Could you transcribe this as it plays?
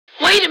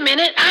Wait a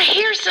minute, I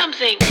hear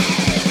something.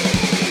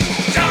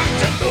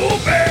 Dr.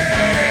 Movie!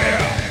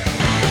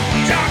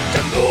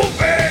 Dr.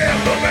 Movie!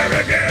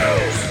 Blueberry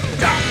News!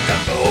 Dr.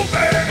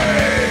 Movie!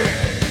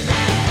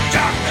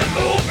 Dr.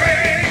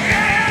 Movie!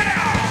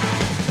 Yeah!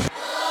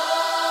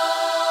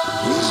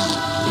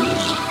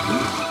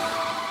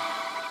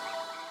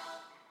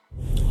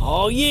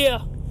 Oh,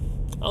 yeah.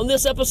 On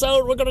this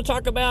episode, we're going to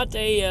talk about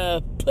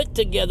a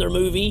put-together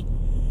movie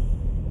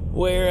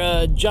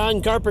where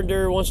John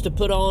Carpenter wants to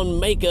put on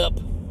makeup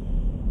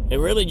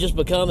and really just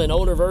become an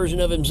older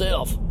version of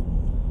himself.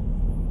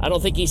 I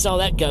don't think he saw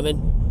that coming.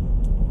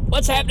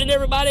 What's happening,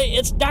 everybody?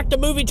 It's Dr.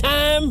 Movie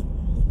time,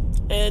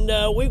 and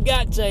we've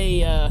got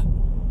a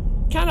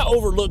kind of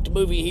overlooked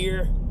movie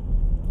here.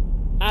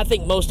 I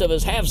think most of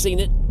us have seen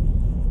it,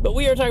 but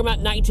we are talking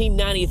about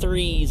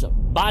 1993's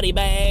Body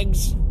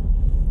Bags,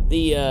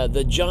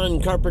 the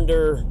John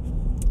Carpenter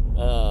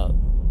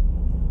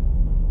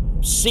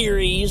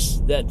series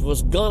that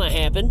was gonna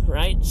happen,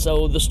 right?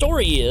 So the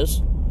story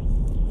is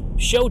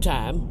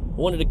Showtime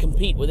wanted to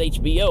compete with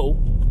HBO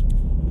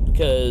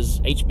because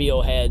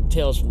HBO had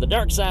Tales from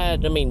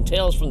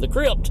the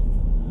Crypt,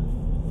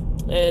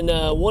 and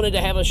wanted to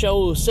have a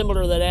show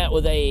similar to that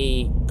with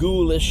a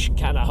ghoulish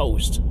kind of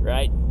host,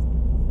 right?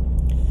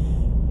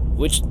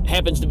 Which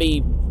happens to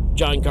be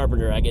John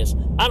Carpenter, I guess.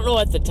 I don't know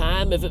at the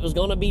time if it was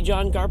going to be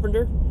John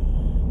Carpenter,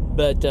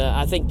 but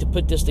I think to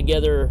put this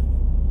together,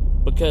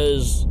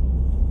 because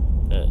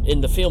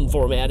in the film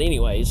format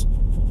anyways,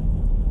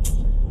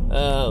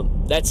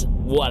 that's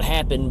what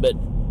happened. But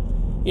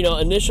you know,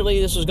 initially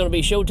this was going to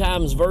be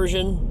Showtime's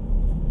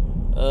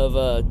version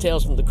of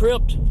Tales from the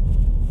Crypt,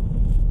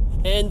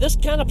 and this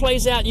kind of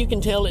plays out. You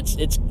can tell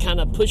it's kind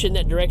of pushing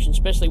that direction,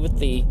 especially with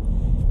the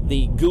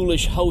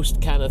ghoulish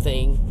host kind of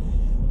thing.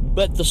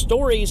 But the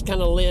stories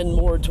kind of lend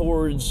more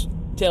towards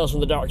Tales from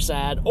the Dark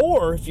Side,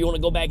 or if you want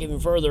to go back even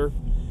further,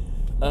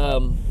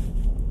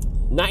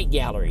 Night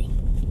Gallery,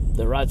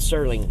 the Rod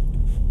Serling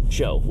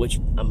show, which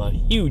I'm a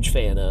huge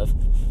fan of.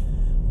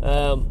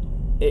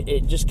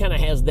 It just kind of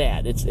has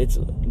that. It's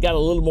got a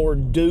little more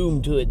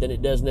doom to it than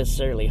it does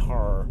necessarily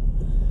horror.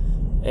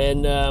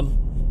 And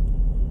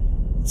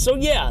so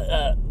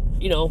yeah,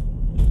 you know,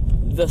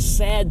 the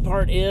sad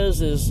part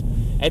is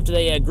after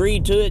they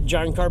agreed to it,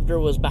 John Carpenter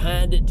was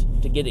behind it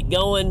to get it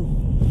going.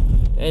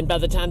 And by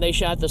the time they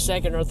shot the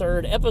second or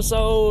third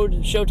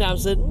episode, Showtime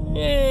said,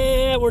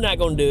 we're not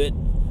going to do it.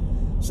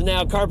 So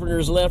now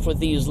Carpenter's left with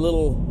these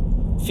little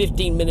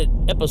 15-minute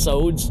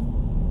episodes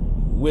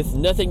with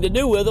nothing to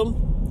do with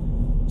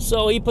them.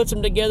 So he puts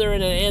them together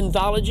in an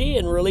anthology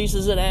and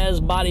releases it as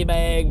Body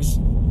Bags.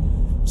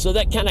 So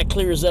that kind of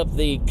clears up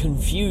the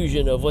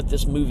confusion of what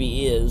this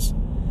movie is.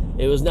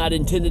 It was not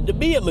intended to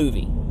be a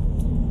movie.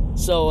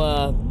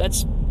 So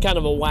that's kind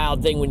of a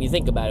wild thing when you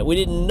think about it. We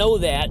didn't know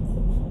that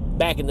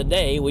back in the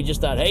day. We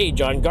just thought, hey,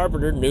 John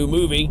Carpenter, new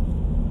movie.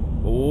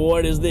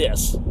 What is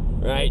this?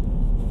 Right?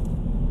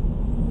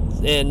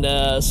 And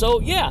so,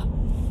 yeah.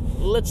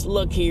 Let's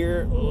look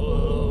here.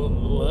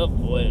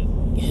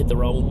 Hit the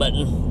wrong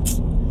button.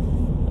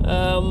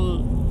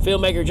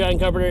 Filmmaker John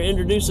Carpenter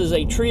introduces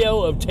a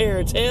trio of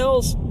terror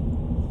tales.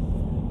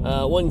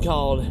 One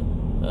called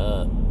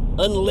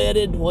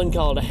Unleaded, one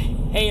called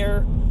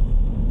Hair,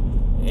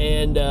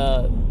 and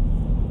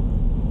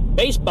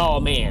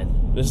Baseball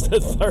Man was the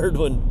third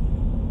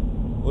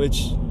one,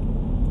 which,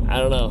 I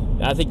don't know.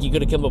 I think you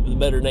could have come up with a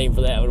better name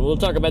for that one. We'll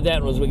talk about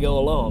that one as we go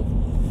along.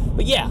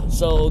 But yeah,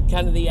 so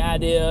kind of the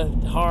idea,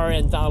 horror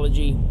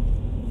anthology,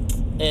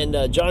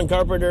 and John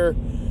Carpenter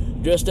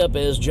dressed up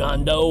as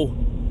John Doe.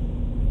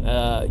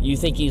 You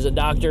think he's a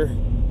doctor,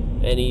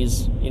 and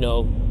he's, you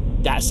know,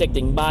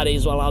 dissecting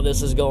bodies while all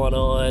this is going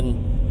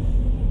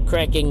on,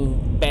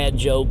 cracking bad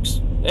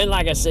jokes. And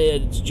like I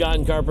said, it's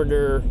John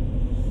Carpenter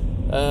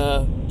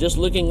just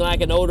looking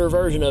like an older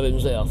version of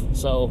himself.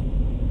 So,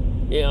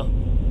 you know,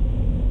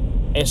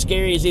 as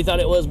scary as he thought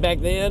it was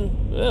back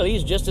then, well,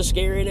 he's just as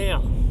scary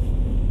now.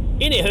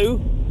 Anywho,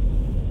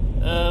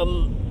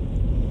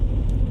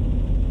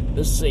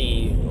 let's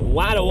see.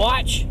 Why to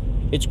watch?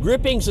 It's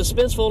gripping,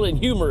 suspenseful, and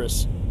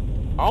humorous,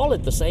 all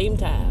at the same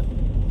time.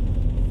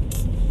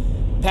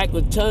 Packed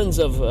with tons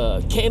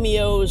of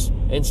cameos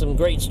and some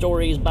great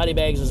stories, Body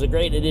Bags is a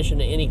great addition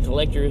to any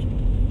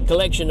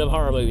collection of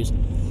horror movies.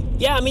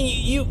 Yeah, I mean,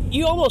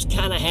 you almost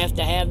kind of have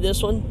to have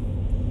this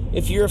one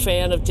if you're a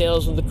fan of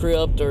Tales from the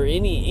Crypt or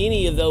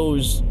any of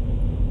those,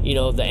 you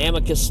know, the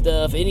Amicus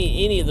stuff,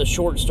 any of the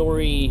short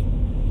story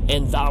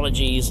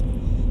anthologies.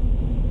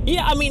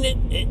 Yeah, I mean,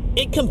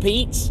 it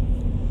competes.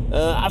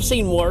 I've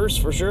seen worse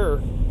for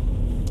sure.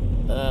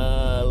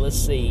 Let's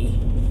see.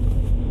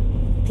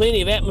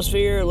 Plenty of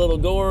atmosphere, a little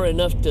gore,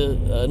 enough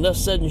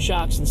sudden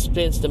shocks and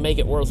suspense to make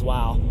it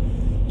worthwhile.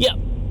 Yep,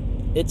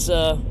 it's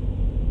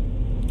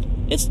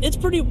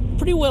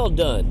pretty well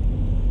done.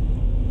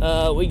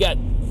 We got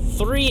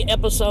 3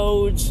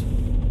 episodes,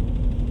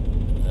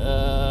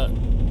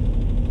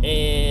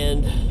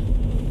 and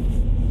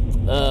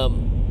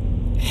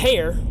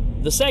Hair,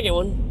 the second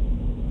one.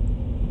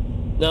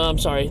 No, I'm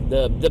sorry,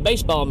 the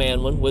Baseball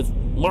Man one with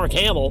Mark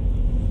Hamill.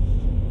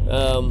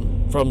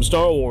 from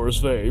Star Wars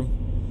fame,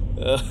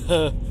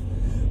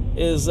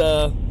 is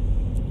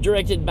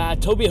directed by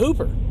Tobe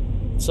Hooper.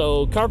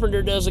 So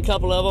Carpenter does a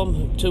couple of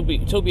them.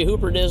 Tobe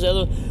Hooper does the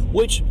other,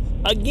 which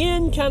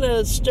again kind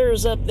of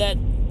stirs up that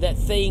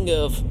thing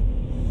of,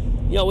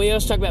 we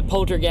always talk about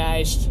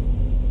Poltergeist.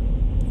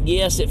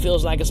 Yes, it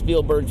feels like a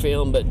Spielberg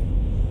film, but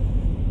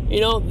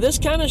this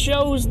kind of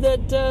shows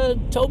that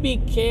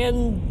Tobe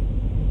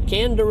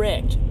can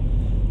direct.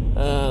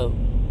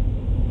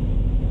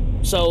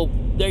 So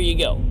there you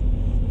go.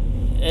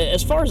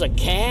 As far as a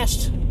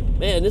cast,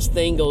 man, this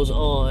thing goes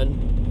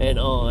on and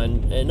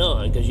on and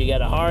on, because you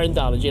got a horror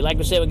anthology. Like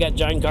we said, we got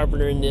John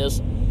Carpenter in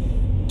this.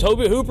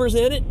 Tobe Hooper's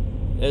in it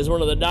as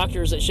one of the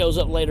doctors that shows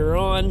up later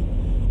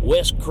on.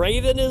 Wes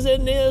Craven is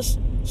in this.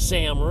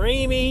 Sam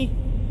Raimi,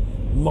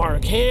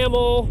 Mark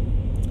Hamill,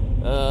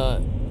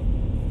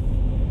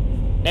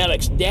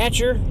 Alex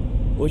Datcher,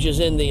 which is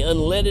in the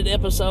Unleaded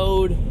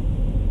episode.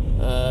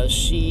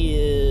 She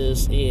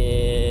is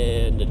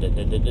in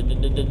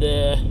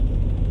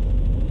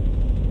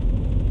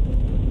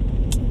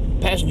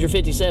Passenger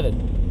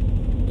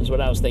 57 is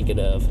what I was thinking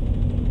of.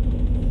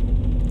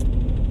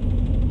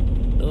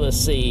 Let's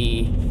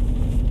see.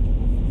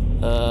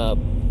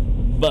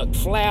 Buck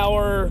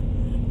Flower.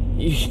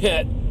 You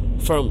got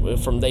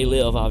from They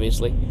Live,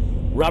 obviously.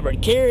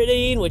 Robert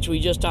Carradine, which we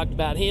just talked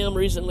about him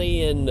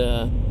recently in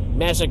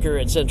Massacre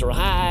at Central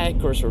High.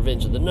 Of course,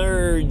 Revenge of the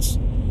Nerds.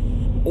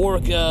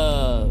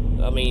 Orca.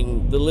 I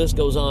mean, the list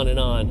goes on and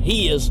on.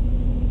 He is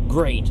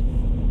great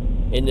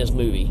in this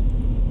movie.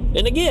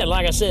 And again,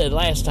 like I said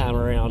last time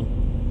around,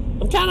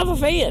 I'm kind of a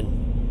fan.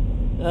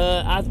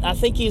 I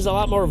think he's a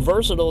lot more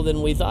versatile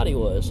than we thought he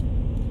was.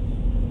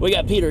 We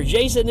got Peter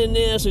Jason in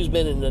this, who's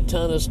been in a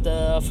ton of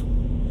stuff.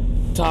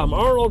 Tom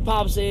Arnold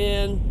pops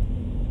in.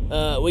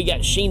 We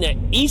got Sheena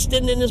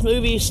Easton in this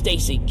movie.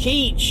 Stacy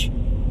Keach.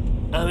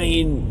 I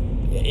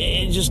mean,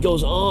 it just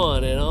goes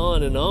on and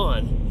on and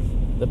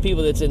on. The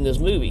people that's in this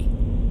movie.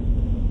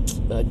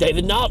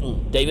 David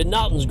Naughton. David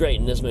Naughton's great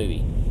in this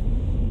movie.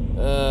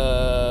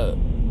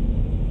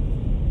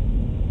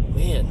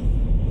 Man,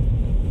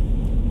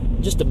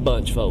 just a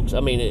bunch, folks.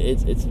 I mean,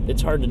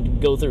 it's hard to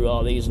go through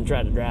all these and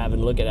try to drive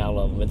and look at all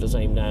of them at the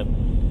same time.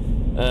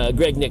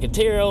 Greg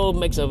Nicotero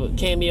makes a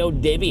cameo.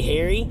 Debbie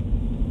Harry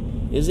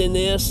is in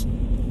this.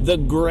 The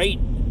great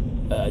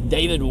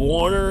David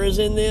Warner is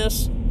in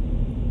this.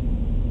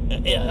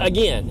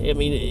 Again, I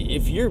mean,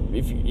 if you're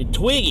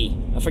Twiggy,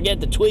 I forget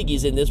that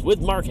Twiggy's in this with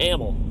Mark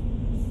Hamill.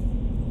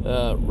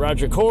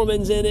 Roger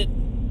Corman's in it.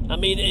 I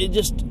mean,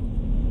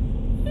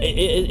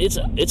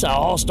 it's an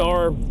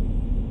all-star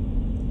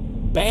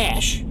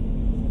bash.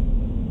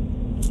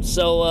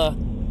 So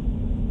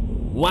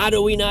why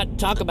do we not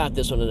talk about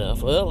this one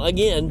enough? Well,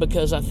 again,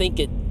 because I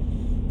think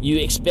you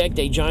expect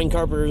a John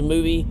Carpenter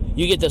movie.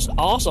 You get this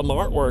awesome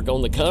artwork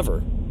on the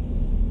cover.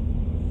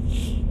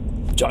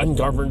 John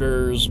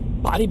Carpenter's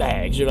body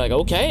bags. You're like,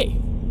 okay.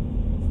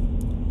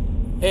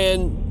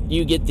 And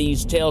you get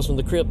these Tales from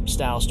the Crypt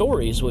style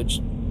stories, which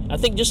I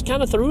think just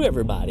kind of threw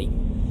everybody.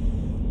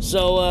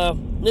 So,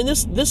 and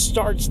this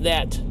starts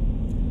that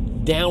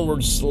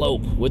downward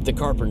slope with the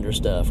Carpenter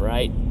stuff,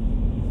 right?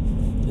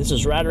 This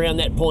is right around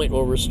that point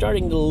where we're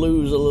starting to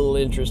lose a little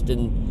interest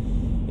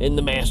in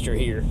the master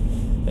here.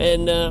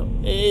 And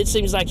it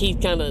seems like he's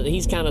kind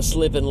of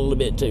slipping a little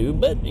bit too.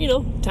 But,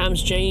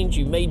 times change.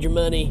 You've made your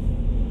money.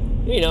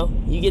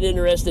 You get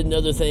interested in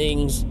other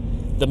things.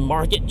 The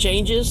market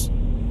changes.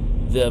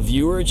 The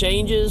viewer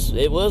changes.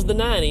 It was the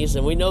 90s,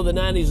 and we know the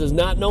 90s is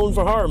not known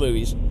for horror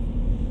movies.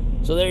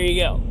 So there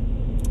you go.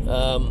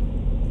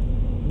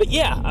 But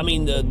yeah, I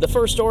mean, the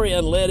first story,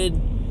 Unleaded,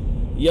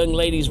 young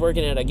lady's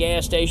working at a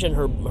gas station.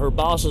 Her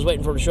boss is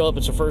waiting for her to show up.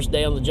 It's her first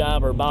day on the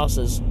job. Her boss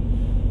is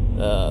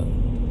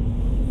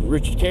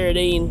Richard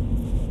Carradine,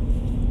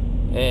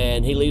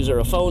 and he leaves her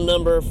a phone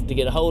number to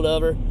get a hold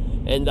of her.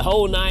 And the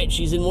whole night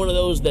she's in one of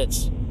those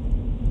that's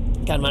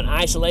kind of an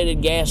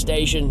isolated gas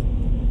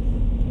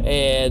station,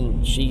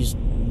 and she's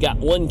got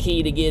one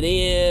key to get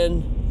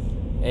in,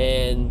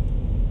 and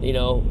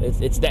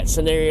it's that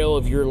scenario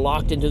of you're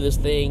locked into this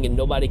thing and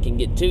nobody can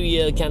get to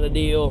you kind of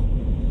deal.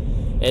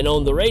 And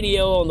on the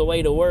radio on the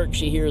way to work,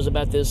 she hears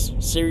about this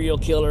serial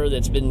killer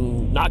that's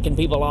been knocking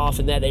people off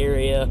in that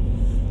area.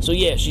 So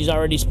yeah, she's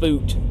already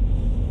spooked.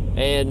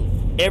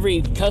 And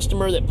every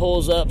customer that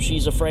pulls up,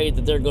 she's afraid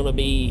that they're going to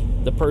be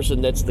the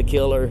person that's the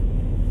killer.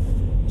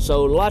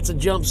 So lots of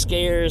jump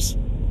scares.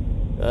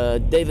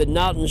 David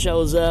Naughton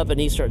shows up and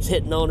he starts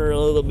hitting on her a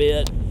little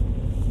bit.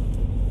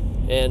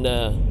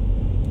 And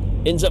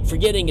ends up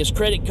forgetting his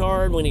credit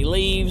card when he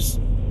leaves.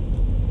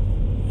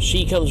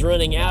 She comes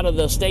running out of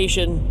the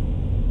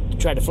station to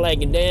try to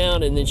flag him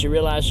down, and then she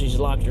realizes she's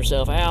locked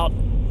herself out.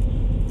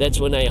 That's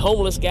when a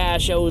homeless guy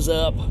shows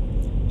up,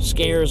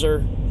 scares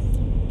her.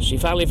 She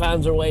finally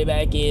finds her way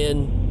back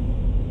in,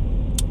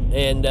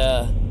 and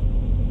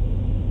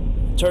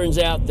turns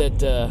out that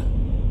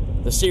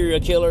the serial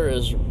killer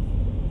is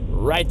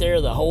right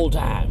there the whole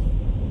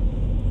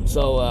time.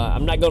 So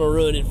I'm not going to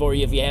ruin it for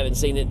you if you haven't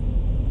seen it.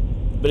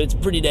 but it's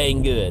pretty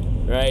dang good,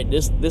 right?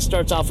 This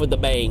starts off with a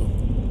bang.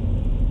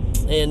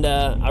 And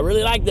I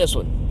really like this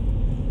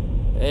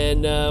one.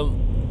 And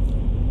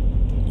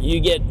you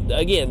get,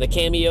 again, the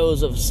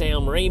cameos of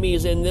Sam Raimi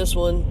is in this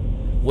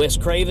one. Wes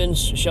Craven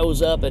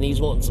shows up and he's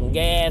wanting some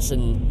gas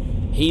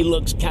and he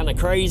looks kind of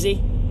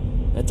crazy.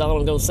 That's all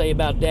I'm going to say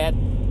about that.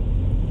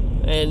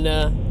 And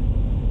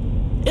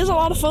it's a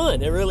lot of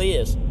fun. It really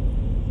is.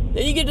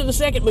 Then you get to the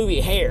second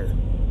movie, Hair.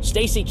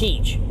 Stacy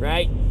Keach,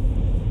 right?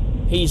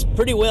 He's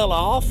pretty well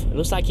off. It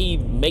looks like he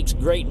makes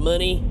great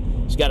money.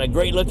 He's got a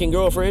great-looking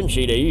girlfriend,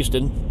 Sheena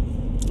Easton.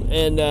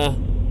 And,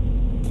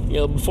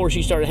 before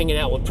she started hanging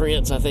out with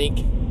Prince, I think.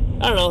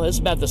 I don't know, it's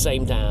about the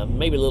same time.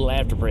 Maybe a little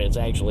after Prince,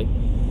 actually.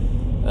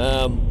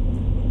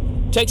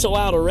 Takes a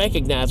while to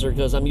recognize her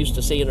because I'm used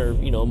to seeing her,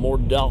 more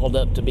dolled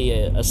up to be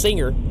a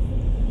singer.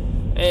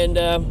 And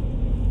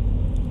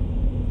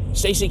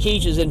Stacy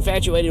Keach is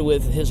infatuated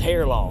with his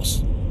hair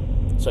loss.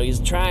 So he's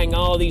trying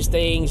all these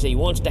things. He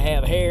wants to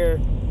have hair.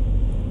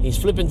 He's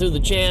flipping through the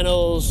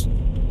channels.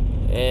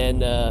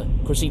 And,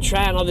 of course, he's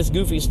trying all this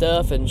goofy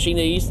stuff. And Sheena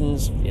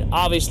Easton's,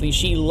 obviously,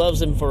 she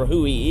loves him for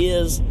who he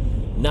is,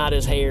 not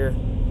his hair.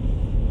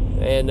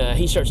 And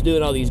he starts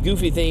doing all these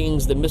goofy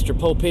things, the Mr.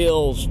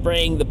 Popeil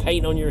spraying the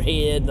paint on your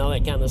head and all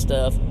that kind of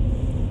stuff.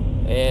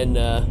 And,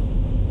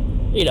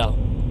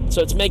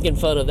 so it's making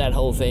fun of that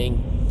whole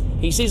thing.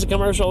 He sees a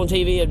commercial on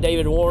TV of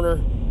David Warner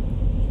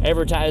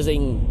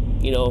advertising,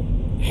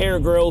 hair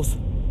growth,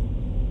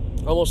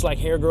 almost like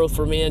hair growth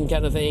for men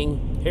kind of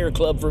thing, hair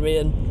club for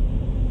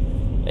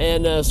men.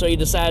 And so he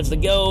decides to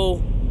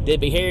go.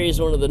 Debbie Harry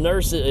is one of the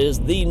nurses, is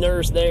the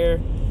nurse there.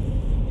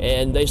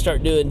 And they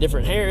start doing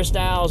different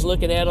hairstyles,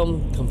 looking at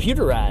them,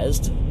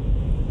 computerized.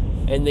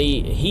 And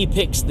he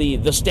picks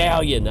the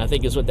stallion, I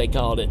think is what they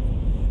called it.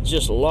 It's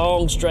just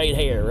long, straight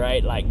hair,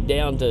 right? Like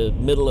down to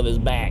middle of his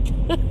back.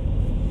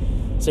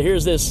 So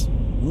here's this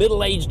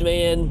middle-aged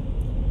man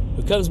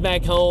who comes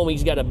back home.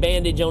 He's got a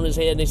bandage on his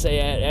head, and they say,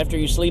 after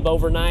you sleep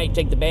overnight,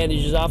 take the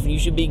bandages off, and you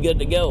should be good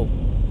to go.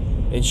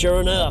 And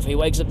sure enough, he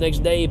wakes up next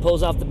day, he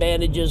pulls off the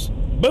bandages,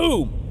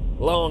 boom,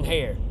 long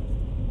hair.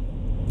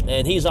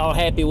 And he's all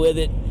happy with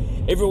it.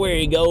 Everywhere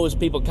he goes,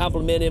 people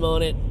compliment him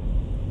on it.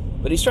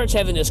 But he starts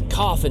having this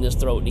cough in his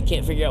throat, and he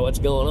can't figure out what's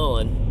going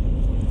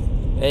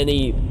on. And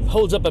he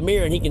holds up a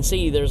mirror, and he can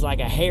see there's like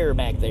a hair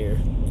back there.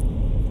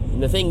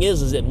 And the thing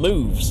is it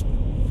moves.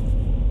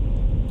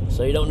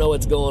 So you don't know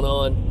what's going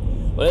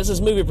on. Well, as this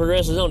movie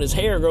progresses on, his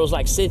hair grows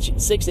like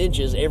 6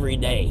 inches every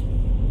day.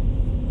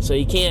 So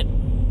you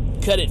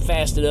can't cut it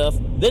fast enough.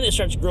 Then it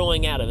starts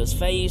growing out of his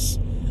face,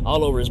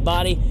 all over his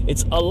body.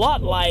 It's a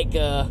lot like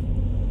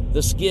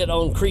the skit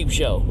on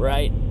Creepshow,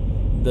 right?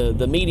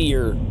 The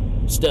meteor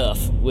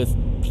stuff with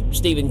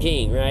Stephen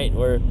King, right?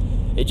 Where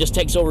it just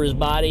takes over his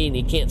body and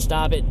he can't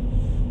stop it.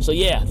 So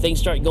yeah, things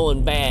start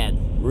going bad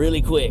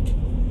really quick.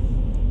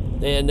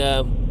 And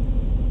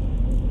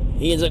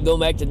he ends up going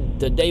back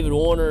to David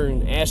Warner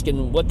and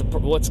asking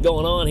what's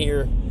going on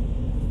here.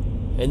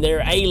 And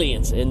they're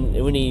aliens. And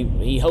when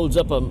he holds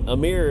up a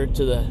mirror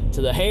to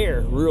the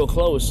hair real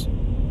close,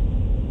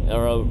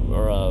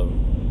 or a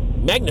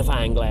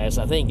magnifying glass,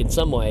 I think, in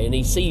some way, and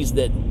he sees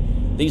that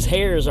these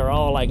hairs are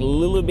all like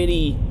little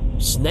bitty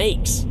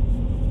snakes.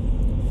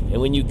 And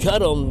when you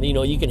cut them,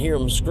 you can hear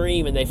them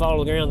scream, and they fall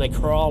on the ground, they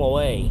crawl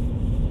away.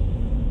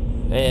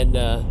 And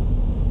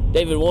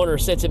David Warner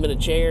sets him in a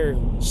chair,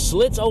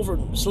 slits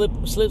open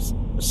Stacy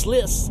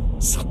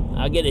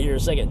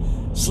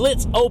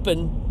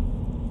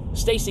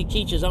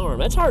Keach's arm.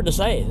 That's hard to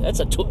say. That's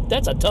a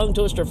tongue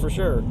twister for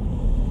sure.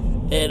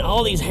 And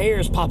all these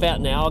hairs pop out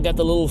now, got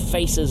the little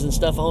faces and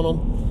stuff on them.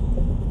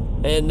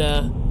 And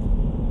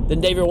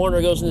then David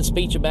Warner goes into a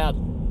speech about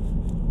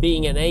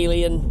being an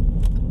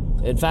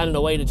alien and finding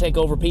a way to take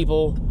over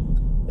people.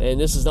 And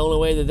this is the only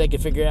way that they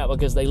could figure out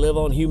because they live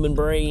on human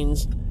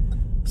brains.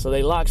 So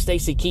they lock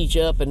Stacy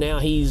Keach up, and now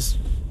he's,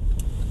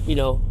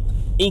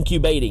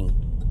 incubating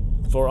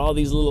for all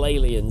these little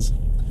aliens.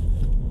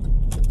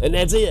 And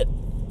that's it.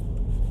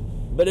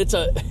 But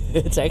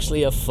it's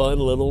actually a fun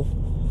little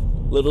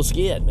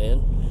skit,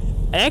 man.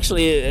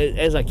 Actually,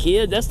 as a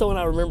kid, that's the one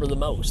I remember the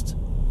most.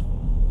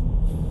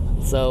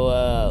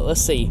 So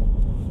let's see.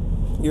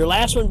 Your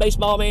last one,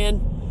 Baseball Man,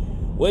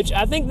 which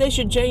I think they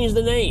should change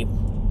the name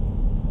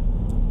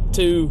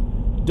to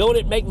Don't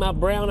It Make My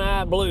Brown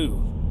Eye Blue,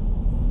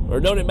 or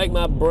Don't It Make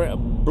My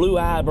Blue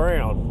Eye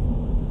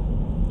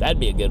Brown. That'd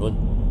be a good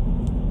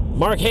one.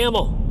 Mark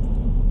Hamill,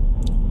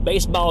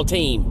 baseball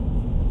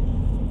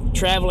team,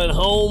 traveling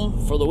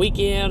home for the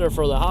weekend or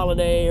for the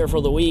holiday or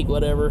for the week,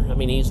 whatever. I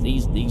mean, he's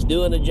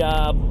doing a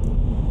job.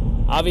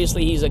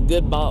 Obviously, he's a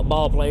good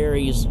ball player.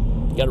 He's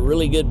got a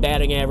really good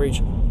batting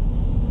average.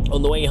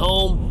 On the way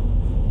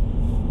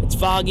home, it's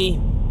foggy.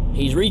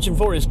 He's reaching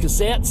for his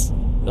cassettes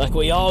like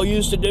we all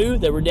used to do.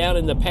 They were down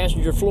in the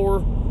passenger floor.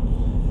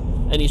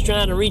 And he's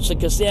trying to reach the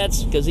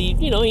cassettes because he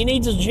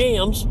needs his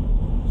jams.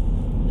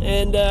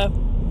 And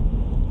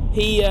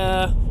he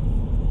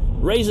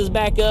raises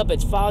back up.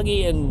 It's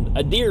foggy, and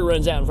a deer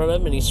runs out in front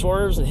of him, and he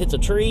swerves and hits a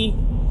tree,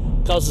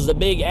 causes a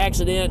big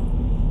accident,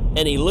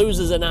 and he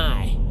loses an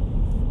eye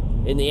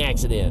in the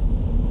accident.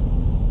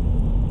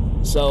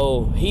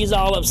 So he's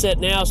all upset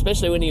now,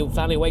 especially when he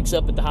finally wakes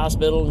up at the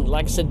hospital. And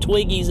like I said,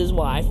 Twiggy's his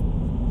wife,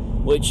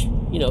 which,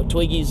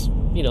 Twiggy's,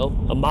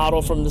 a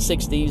model from the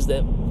 60s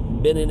that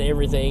been in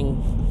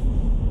everything.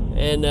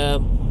 And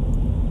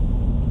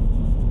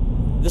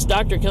this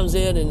doctor comes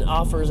in and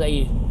offers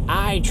a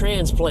eye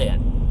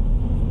transplant.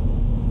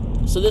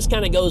 So this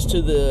kind of goes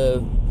to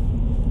the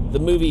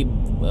movie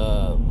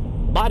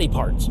Body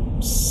Parts.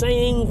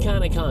 Same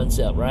kind of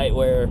concept, right?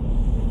 Where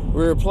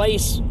we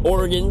replace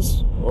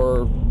organs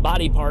or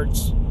body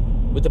parts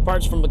with the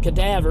parts from a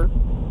cadaver,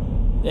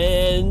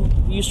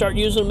 and you start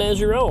using them as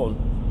your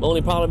own. The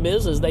only problem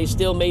is they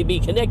still may be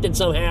connected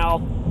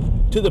somehow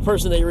to the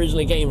person they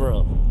originally came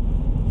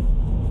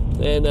from.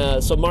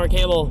 And so Mark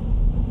Hamill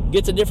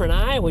gets a different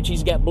eye, which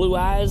he's got blue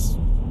eyes,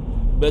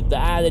 but the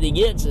eye that he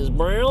gets is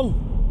brown.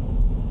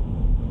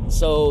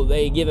 So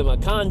they give him a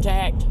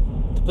contact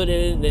to put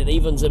it in, and it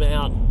evens him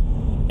out.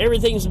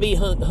 Everything's to be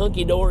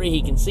hunky-dory.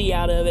 He can see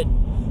out of it,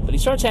 but he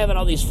starts having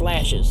all these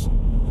flashes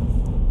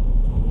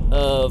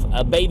of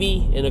a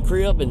baby in a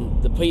crib,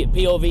 and the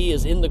POV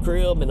is in the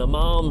crib, and a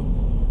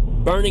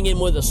mom burning him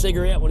with a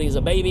cigarette when he's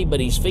a baby, but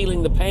he's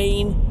feeling the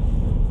pain.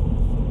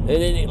 And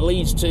then it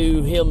leads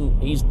to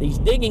him, he's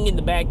digging in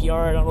the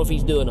backyard. I don't know if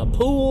he's doing a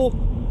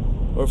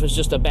pool or if it's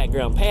just a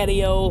background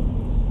patio,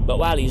 but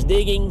while he's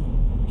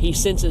digging, he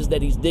senses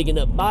that he's digging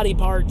up body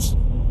parts.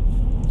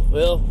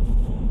 Well,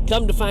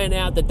 come to find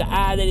out that the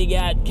eye that he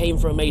got came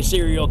from a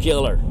serial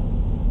killer.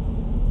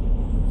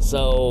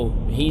 So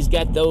he's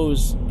got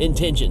those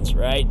intentions,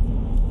 right?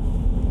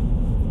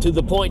 To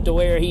the point to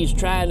where he's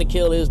trying to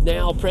kill his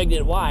now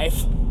pregnant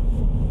wife,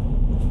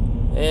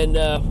 and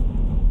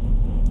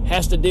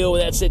has to deal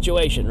with that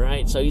situation,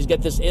 right? So he's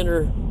got this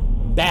inner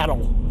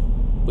battle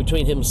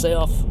between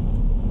himself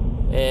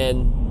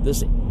and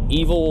this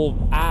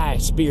evil eye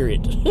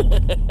spirit.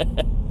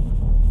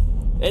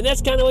 And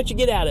that's kind of what you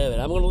get out of it.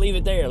 I'm going to leave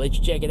it there, let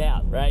you check it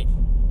out, right?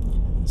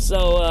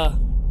 So,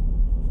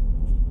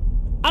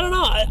 I don't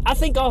know. I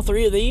think all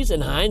three of these,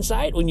 in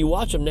hindsight, when you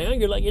watch them now,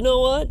 you're like, you know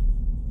what?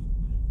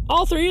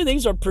 All three of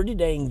these are pretty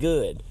dang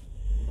good.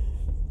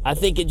 I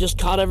think it just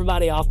caught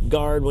everybody off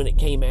guard when it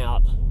came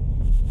out,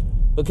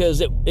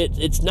 because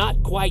it's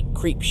not quite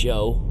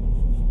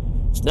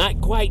Creepshow. It's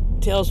not quite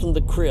Tales from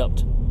the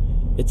Crypt.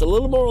 It's a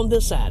little more on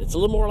this side. It's a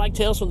little more like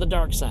Tales from the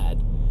Dark Side.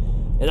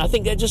 And I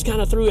think that just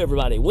kind of threw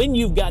everybody. When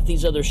you've got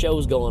these other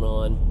shows going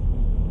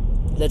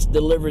on that's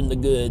delivering the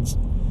goods,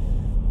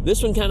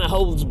 this one kind of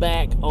holds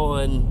back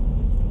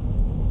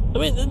on... I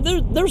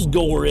mean, there's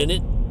gore in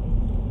it,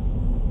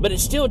 but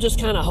it's still just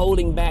kind of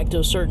holding back to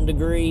a certain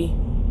degree.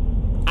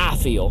 I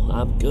feel.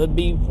 I could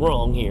be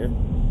wrong here.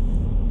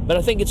 But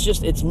I think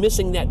it's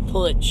missing that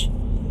punch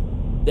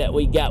that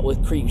we got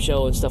with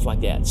Creepshow and stuff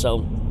like that. So,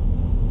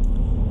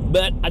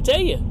 but I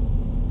tell you,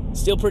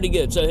 still pretty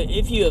good. So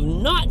if you have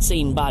not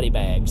seen Body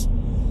Bags,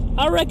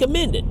 I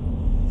recommend it.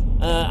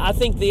 I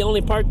think the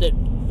only part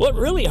what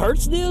really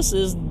hurts this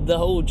is the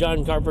whole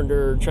John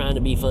Carpenter trying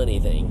to be funny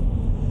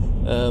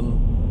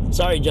thing.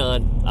 Sorry,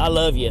 John, I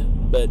love you,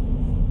 but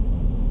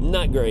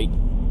not great.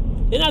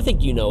 And I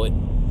think you know it.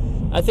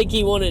 I think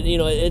he wanted,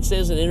 it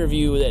says in an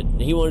interview that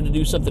he wanted to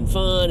do something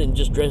fun and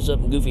just dress up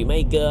in goofy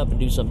makeup and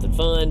do something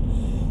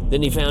fun.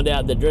 Then he found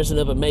out that dressing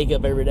up in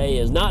makeup every day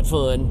is not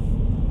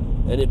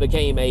fun, and it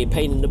became a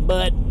pain in the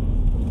butt.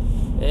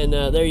 And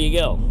there you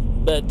go.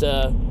 But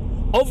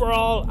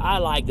overall, I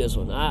like this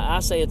one. I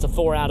say it's a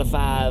 4 out of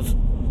 5.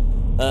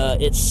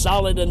 It's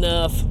solid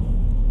enough,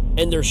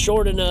 and they're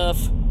short enough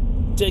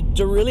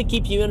to really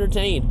keep you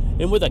entertained.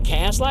 And with a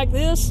cast like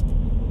this,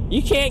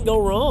 you can't go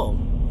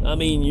wrong. I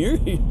mean,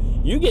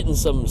 you're getting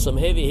some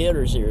heavy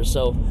hitters here.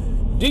 So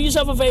do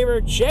yourself a favor,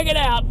 check it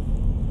out.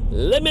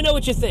 Let me know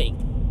what you think.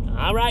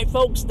 All right,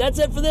 folks, that's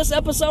it for this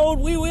episode.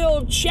 We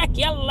will check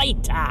you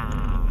later.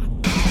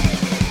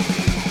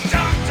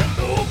 Dr.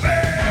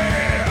 Lupe!